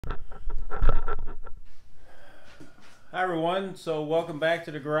Hi everyone, so welcome back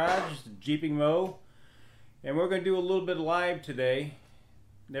to the garage, Jeepingmo, and we're going to do a little bit of live today.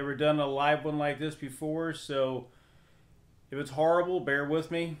 Never done a live one like this before, so if it's horrible, bear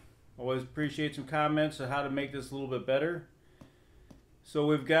with me. Always appreciate some comments on how to make this a little bit better. So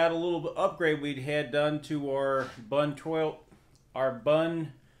we've got a little bit upgrade we had done to our Bun Trail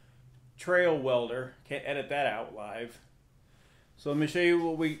welder. Can't edit that out live. So let me show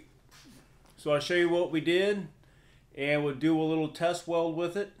you I'll show you what we did. And we'll do a little test weld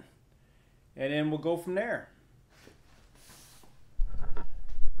with it, and then we'll go from there.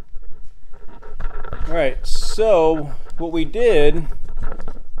 Alright, so what we did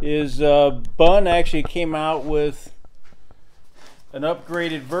is Bun actually came out with an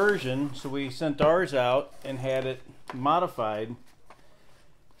upgraded version, so we sent ours out and had it modified.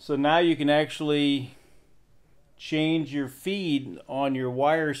 So now you can actually change your feed on your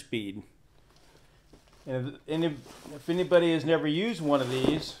wire speed. And if anybody has never used one of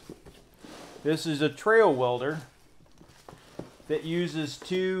these, this is a trail welder that uses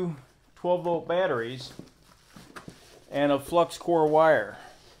two 12-volt batteries and a flux core wire.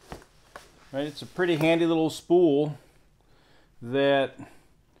 Right? It's a pretty handy little spool that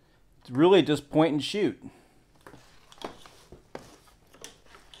it's really just point and shoot.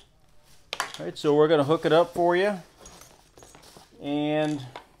 All right, so we're going to hook it up for you and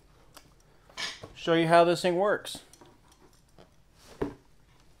show you how this thing works.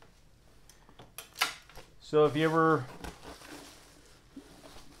 So if you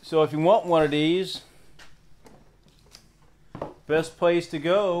want one of these, best place to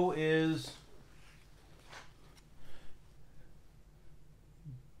go is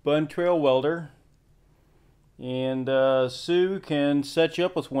Bun Trail welder, and Sue can set you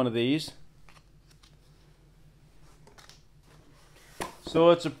up with one of these.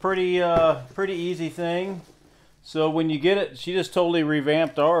 So it's a pretty easy thing. So when you get it, she just totally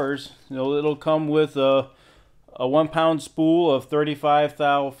revamped ours. You know, it'll come with a 1-pound spool of 35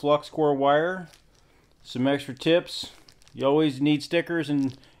 thou flux core wire, some extra tips. You always need stickers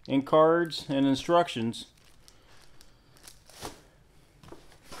and cards and instructions.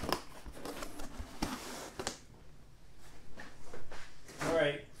 All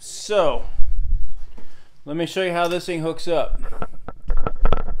right, so let me show you how this thing hooks up.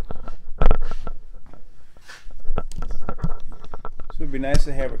 It would be nice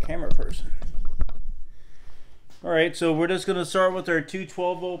to have a camera person. Alright, so we're just going to start with our two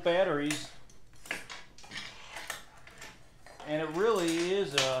 12-volt batteries. And it really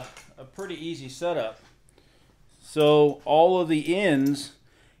is a pretty easy setup. So all of the ends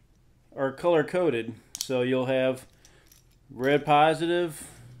are color-coded. So you'll have red positive,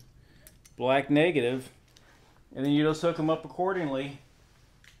 black negative, and then you just hook them up accordingly.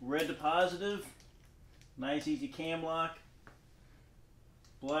 Red to positive, nice easy cam lock.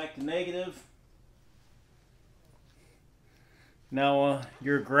 Black to negative. Now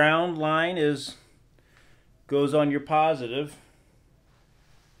your ground line goes on your positive.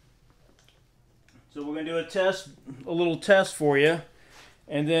 So we're going to do a little test for you,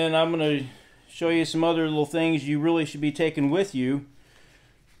 and then I'm going to show you some other little things you really should be taking with you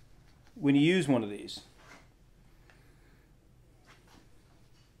when you use one of these.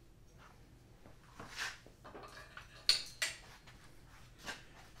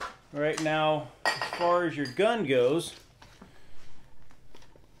 Alright, now as far as your gun goes,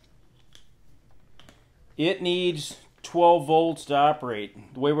 it needs 12 volts to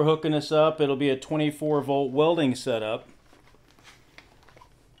operate. The way we're hooking this up, it'll be a 24-volt welding setup.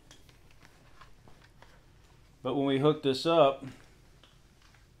 But when we hook this up,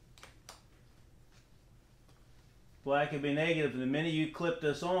 black will be negative, and the minute you clip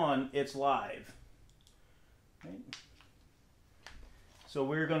this on, it's live. Right? So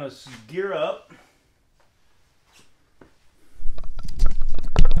we're going to gear up.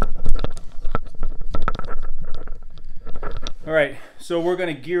 Alright, so we're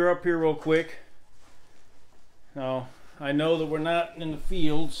going to gear up here real quick. Now, I know that we're not in the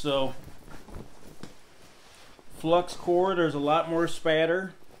field, so flux core, there's a lot more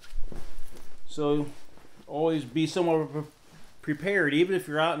spatter. So always be somewhat prepared, even if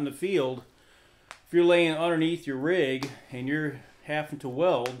you're out in the field. If you're laying underneath your rig and you're having to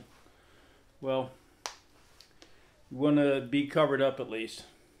weld, well, you want to be covered up at least.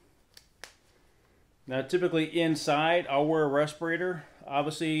 Now typically inside I'll wear a respirator.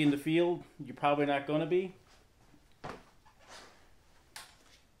 Obviously in the field you're probably not going to be.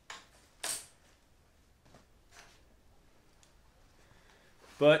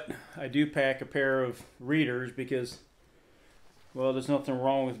 But I do pack a pair of readers because, well, there's nothing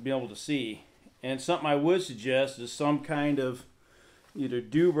wrong with being able to see. And something I would suggest is some kind of either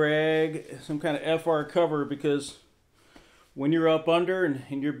do-rag, some kind of FR cover, because when you're up under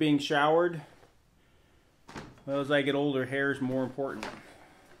and you're being showered, well, as I get older, hair is more important.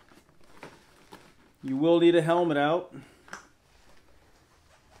 You will need a helmet out.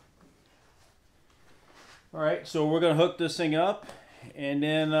 Alright, so we're going to hook this thing up, and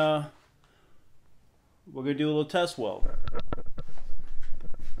then we're going to do a little test weld.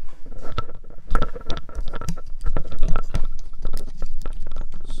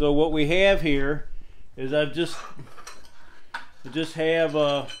 So what we have here is I just have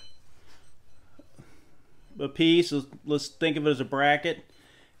a piece, let's think of it as a bracket,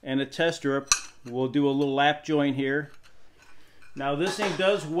 and a test strip. We'll do a little lap joint here. Now this thing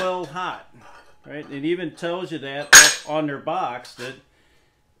does weld hot, right? It even tells you that on their box, that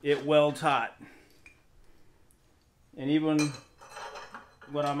it welds hot. And even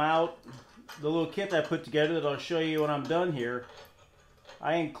when I'm out, the little kit I put together that I'll show you when I'm done here,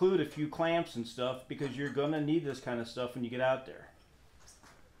 I include a few clamps and stuff, because you're going to need this kind of stuff when you get out there.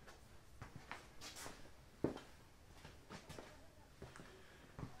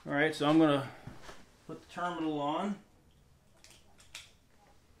 Alright, so I'm going to put the terminal on.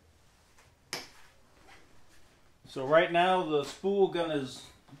 So right now the spool gun is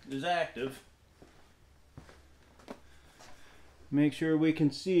active. Make sure we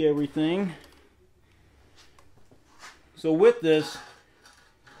can see everything. So with this,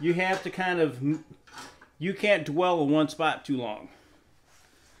 you have to kind of, you can't dwell in one spot too long.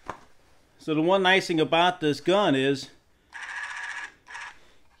 So the one nice thing about this gun is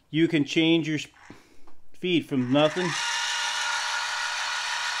you can change your speed from nothing.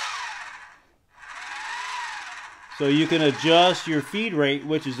 So you can adjust your feed rate,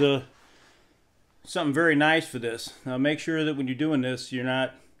 which is something very nice for this. Now make sure that when you're doing this, you're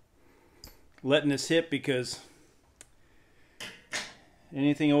not letting this hit, because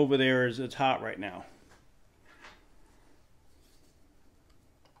anything over there it's hot right now.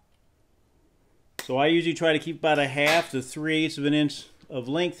 So I usually try to keep about a 1/2 to 3/8 of an inch of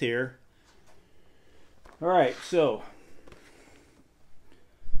length here. Alright, so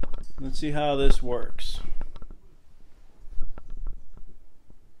let's see how this works.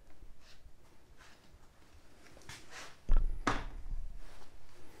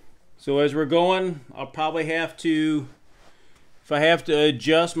 So as we're going, I'll probably have to, if I have to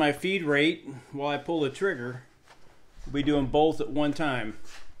adjust my feed rate while I pull the trigger, we'll be doing both at one time.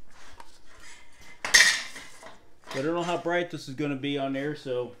 But I don't know how bright this is going to be on there,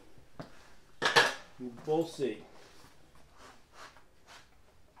 so we'll both see.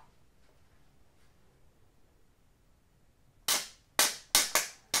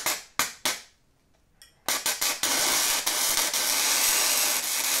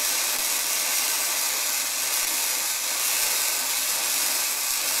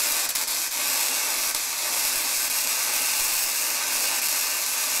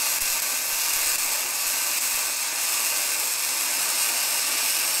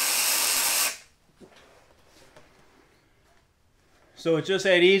 So it's just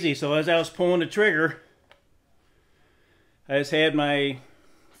that easy. So as I was pulling the trigger, I just had my,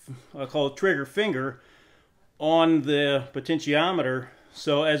 I call it trigger finger, on the potentiometer.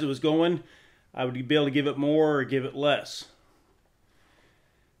 So as it was going, I would be able to give it more or give it less.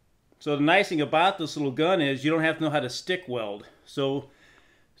 So the nice thing about this little gun is you don't have to know how to stick weld. So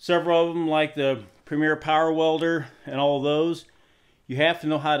several of them, like the Premier Power Welder and all of those, you have to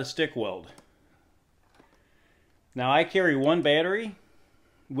know how to stick weld. Now I carry one battery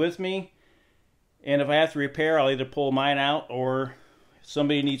with me, and if I have to repair, I'll either pull mine out, or if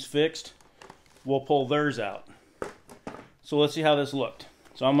somebody needs fixed, we'll pull theirs out. So let's see how this looked.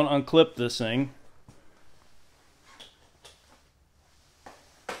 So I'm going to unclip this thing.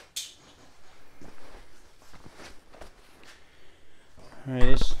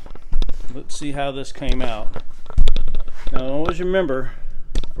 Alright, let's see how this came out. Now always remember,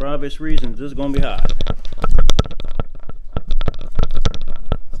 for obvious reasons, this is going to be hot.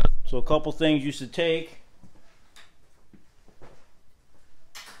 So a couple things you should take.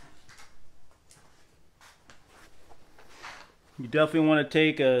 You definitely want to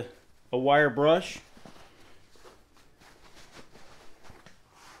take a wire brush.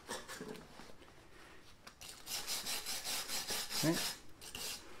 Okay.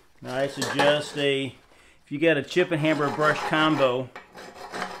 Now I suggest if you got a chip and hammer brush combo,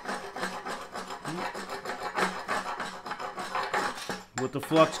 with the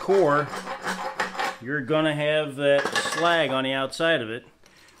flux core, you're gonna have that slag on the outside of it.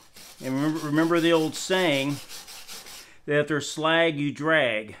 And remember the old saying that if there's slag, you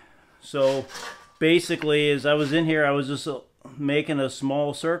drag. So basically, as I was in here, I was just making a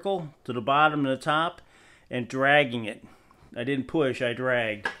small circle to the bottom and the top and dragging it. I didn't push, I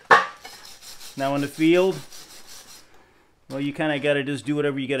dragged. Now in the field, well, you kind of got to just do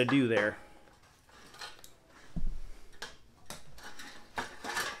whatever you got to do there.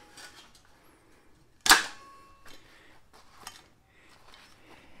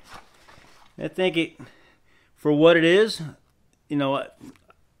 I think it, for what it is, you know,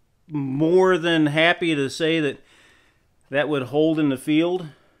 more than happy to say that that would hold in the field.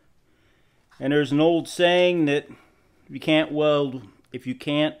 And there's an old saying that if you can't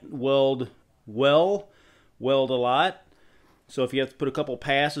weld well, weld a lot. So if you have to put a couple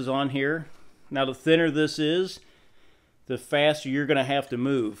passes on here, now the thinner this is, the faster you're going to have to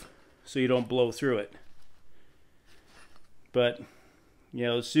move so you don't blow through it. But you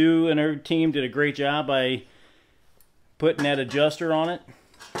know, Sue and her team did a great job by putting that adjuster on it.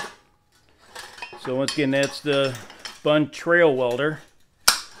 So once again, that's the Bun Trail welder.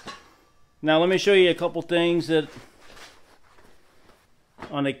 Now let me show you a couple things that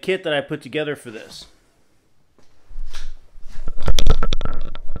on a kit that I put together for this.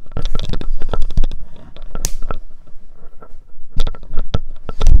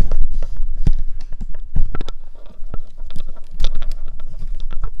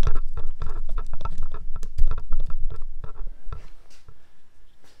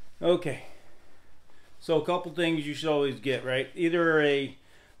 Okay, so a couple things you should always get, right? Either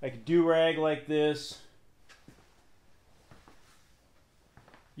like a do-rag like this.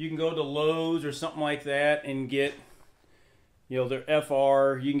 You can go to Lowe's or something like that and get, you know, their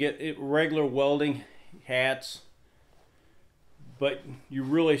FR. You can get regular welding hats, but you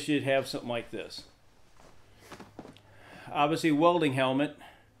really should have something like this. Obviously, welding helmet.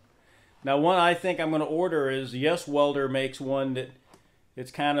 Now, one I think I'm going to order is Yes Welder makes one that it's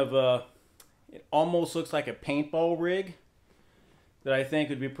kind of a, it almost looks like a paintball rig that I think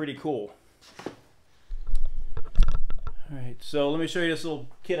would be pretty cool. Alright, so let me show you this little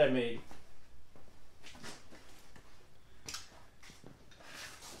kit I made.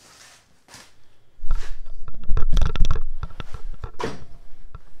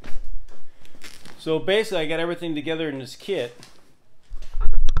 So basically I got everything together in this kit.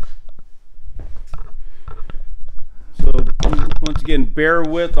 So once again, bear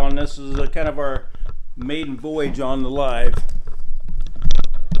with on this. This is a kind of our maiden voyage on the live.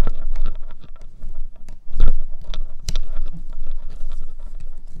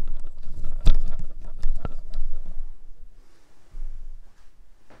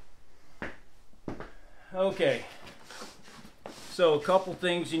 Okay, so a couple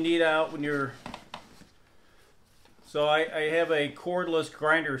things you need out when you're, so I have a cordless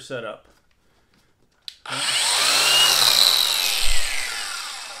grinder set up.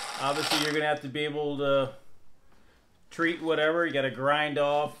 Obviously you're going to have to be able to treat whatever. You got to grind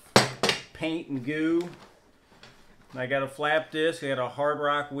off paint and goo. And I got a flap disc, I got a hard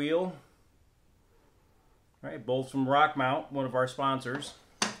rock wheel. All right, both from Rock Mount, one of our sponsors.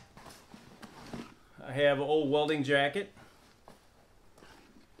 I have an old welding jacket.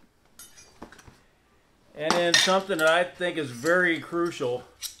 And then something that I think is very crucial,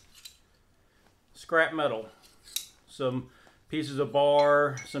 scrap metal. Some pieces of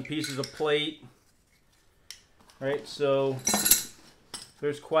bar, some pieces of plate. Right, so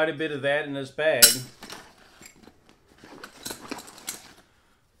there's quite a bit of that in this bag.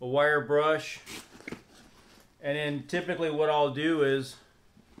 A wire brush. And then typically what I'll do is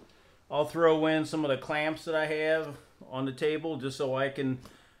I'll throw in some of the clamps that I have on the table just so I can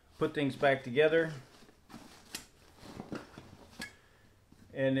put things back together.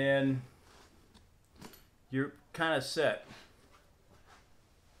 And then you're kind of set.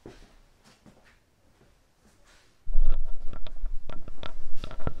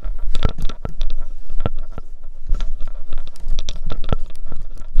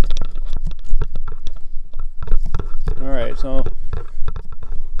 Alright, so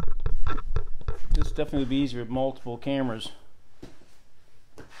this definitely would be easier with multiple cameras.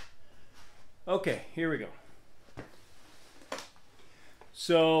 Okay, here we go.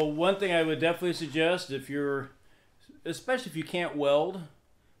 So one thing I would definitely suggest, if you're, especially if you can't weld,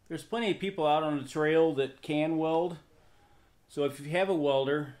 there's plenty of people out on the trail that can weld. So if you have a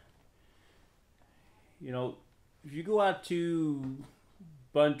welder, you know, if you go out to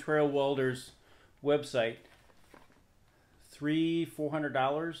Bun Trail Welder's website,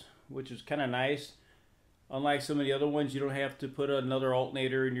 $300–400, which is kind of nice. Unlike some of the other ones, you don't have to put another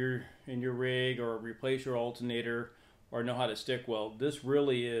alternator in your rig or replace your alternator or know how to stick weld. This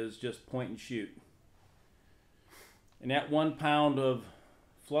really is just point and shoot. And that 1 pound of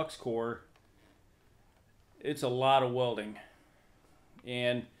flux core, it's a lot of welding.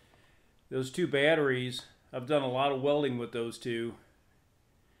 And those two batteries, I've done a lot of welding with those two.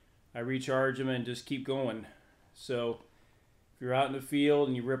 I recharge them and just keep going. So if you're out in the field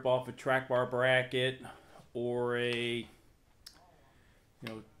and you rip off a track bar bracket or a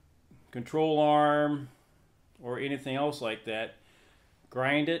control arm or anything else like that,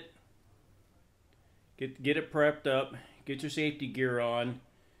 grind it, get it prepped up, get your safety gear on,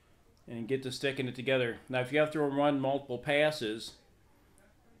 and get to sticking it together. Now if you have to run multiple passes,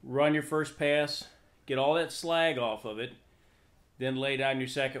 run your first pass, get all that slag off of it, then lay down your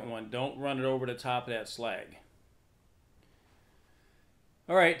second one. Don't run it over the top of that slag.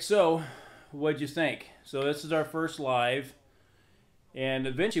 Alright, so what'd you think? So this is our first live, and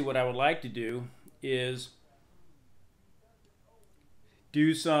eventually what I would like to do is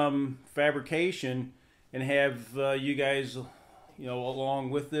do some fabrication and have you guys along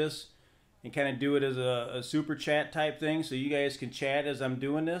with this, and kind of do it as a super chat type thing, so you guys can chat as I'm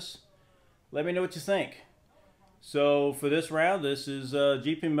doing this. Let me know what you think. So for this round, this is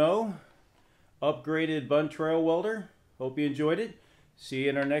Jeepingmo upgraded Bun Trail welder. Hope you enjoyed it. See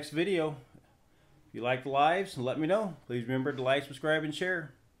you in our next video. If you like the lives, let me know. Please remember to like, subscribe, and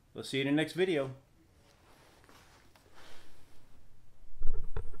share. We'll see you in the next video.